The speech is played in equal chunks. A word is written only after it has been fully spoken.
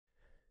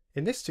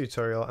In this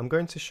tutorial, I'm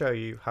going to show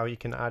you how you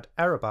can add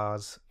error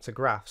bars to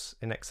graphs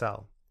in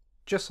Excel,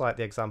 just like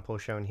the example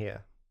shown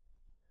here.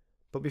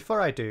 But before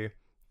I do,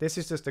 this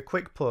is just a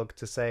quick plug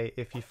to say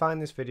if you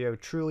find this video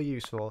truly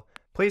useful,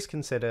 please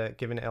consider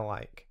giving it a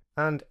like.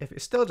 And if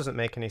it still doesn't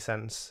make any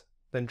sense,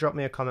 then drop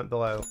me a comment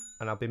below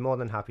and I'll be more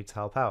than happy to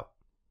help out.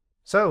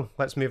 So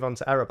let's move on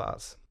to error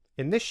bars.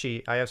 In this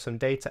sheet, I have some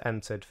data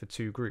entered for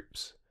two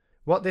groups.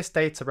 What this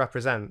data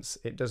represents,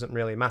 it doesn't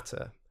really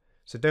matter,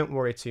 so don't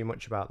worry too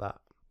much about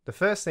that. The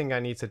first thing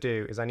I need to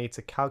do is I need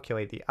to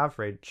calculate the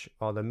average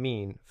or the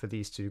mean for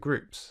these two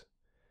groups.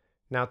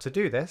 Now to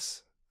do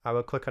this, I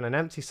will click on an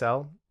empty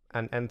cell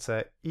and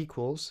enter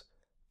equals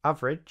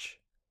average,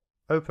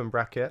 open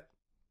bracket,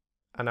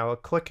 and I will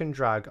click and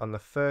drag on the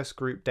first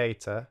group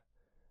data,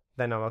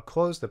 then I will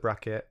close the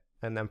bracket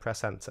and then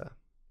press enter.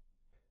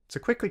 To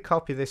quickly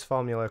copy this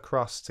formula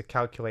across to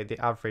calculate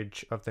the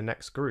average of the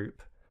next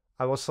group,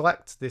 I will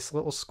select this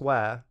little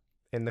square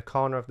in the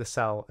corner of the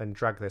cell and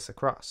drag this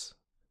across.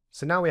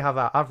 So now we have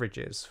our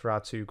averages for our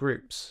two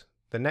groups.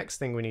 The next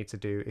thing we need to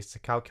do is to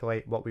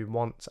calculate what we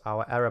want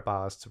our error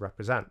bars to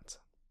represent.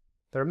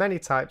 There are many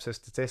types of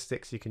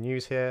statistics you can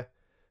use here,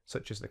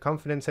 such as the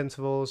confidence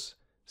intervals,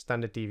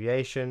 standard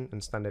deviation,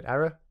 and standard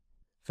error.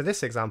 For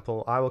this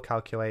example, I will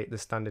calculate the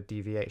standard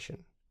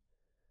deviation.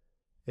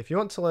 If you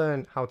want to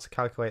learn how to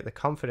calculate the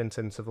confidence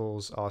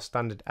intervals or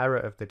standard error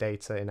of the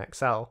data in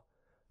Excel,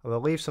 I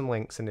will leave some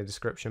links in the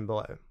description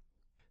below.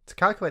 To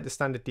calculate the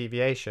standard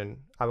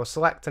deviation, I will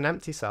select an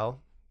empty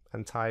cell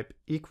and type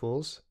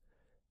equals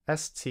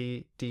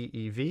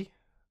STDEV,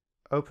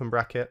 open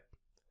bracket,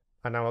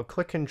 and I will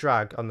click and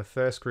drag on the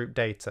first group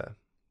data.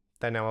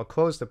 Then I will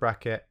close the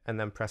bracket and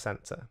then press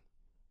enter.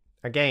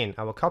 Again,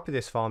 I will copy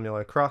this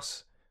formula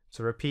across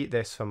to repeat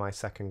this for my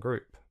second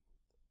group.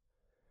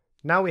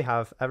 Now we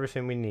have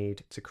everything we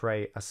need to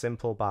create a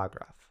simple bar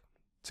graph.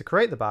 To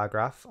create the bar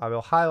graph, I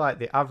will highlight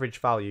the average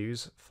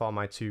values for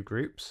my two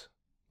groups.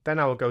 Then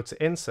I will go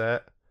to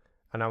Insert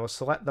and I will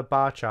select the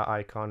bar chart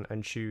icon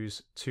and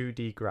choose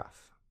 2D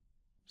graph.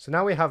 So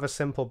now we have a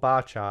simple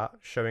bar chart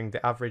showing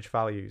the average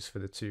values for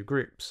the two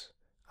groups.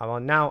 I will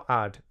now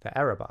add the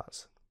error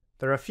bars.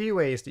 There are a few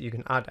ways that you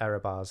can add error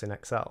bars in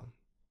Excel.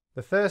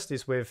 The first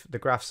is with the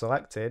graph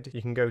selected,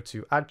 you can go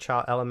to Add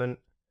Chart Element,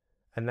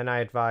 and then I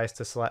advise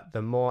to select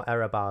the More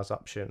Error Bars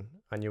option,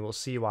 and you will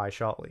see why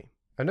shortly.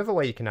 Another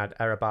way you can add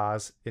error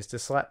bars is to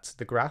select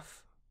the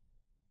graph,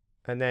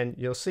 and then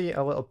you'll see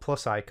a little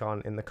plus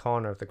icon in the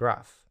corner of the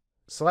graph.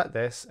 Select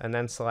this and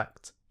then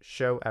select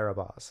Show Error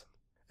Bars.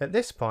 At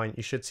this point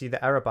you should see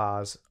the error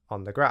bars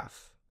on the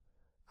graph,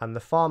 and the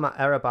Format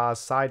Error Bars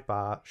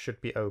sidebar should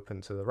be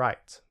open to the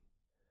right.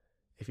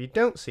 If you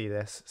don't see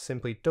this,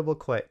 simply double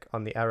click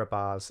on the error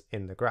bars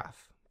in the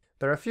graph.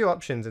 There are a few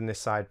options in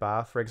this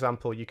sidebar. For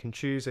example, you can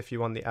choose if you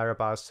want the error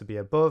bars to be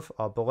above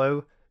or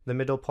below the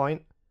middle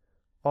point,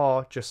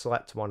 or just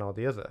select one or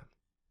the other.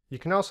 You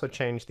can also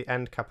change the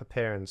end cap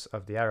appearance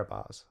of the error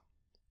bars.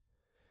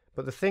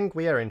 But the thing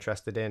we are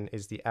interested in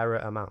is the error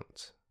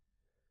amount.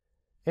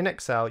 In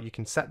Excel, you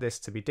can set this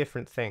to be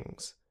different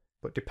things,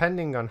 but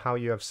depending on how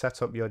you have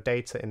set up your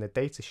data in the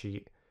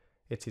datasheet,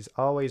 it is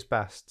always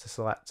best to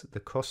select the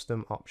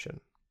custom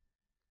option.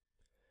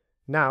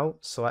 Now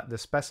select the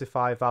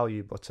Specify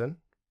Value button,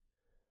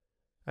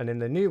 and in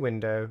the new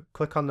window,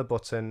 click on the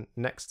button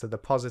next to the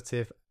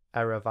positive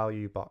error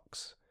value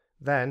box.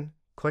 Then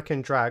click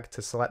and drag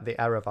to select the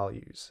error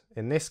values.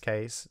 In this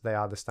case, they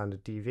are the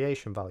standard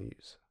deviation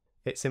values.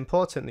 It's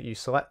important that you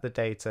select the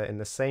data in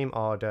the same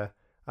order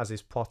as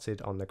is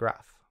plotted on the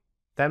graph.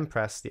 Then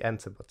press the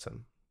Enter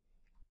button.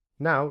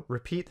 Now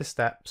repeat the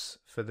steps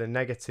for the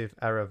negative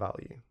error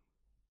value.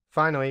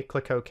 Finally,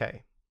 click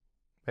OK.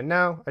 And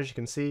now, as you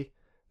can see,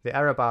 the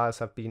error bars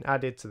have been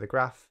added to the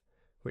graph,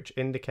 which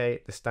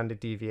indicate the standard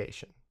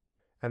deviation.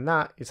 And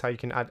that is how you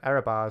can add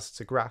error bars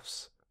to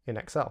graphs in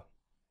Excel.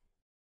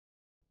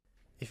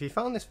 If you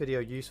found this video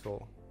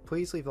useful,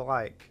 please leave a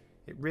like.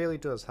 It really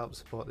does help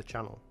support the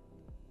channel.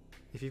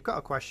 If you've got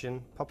a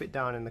question, pop it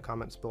down in the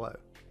comments below.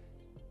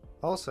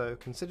 Also,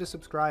 consider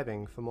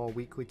subscribing for more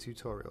weekly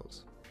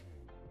tutorials.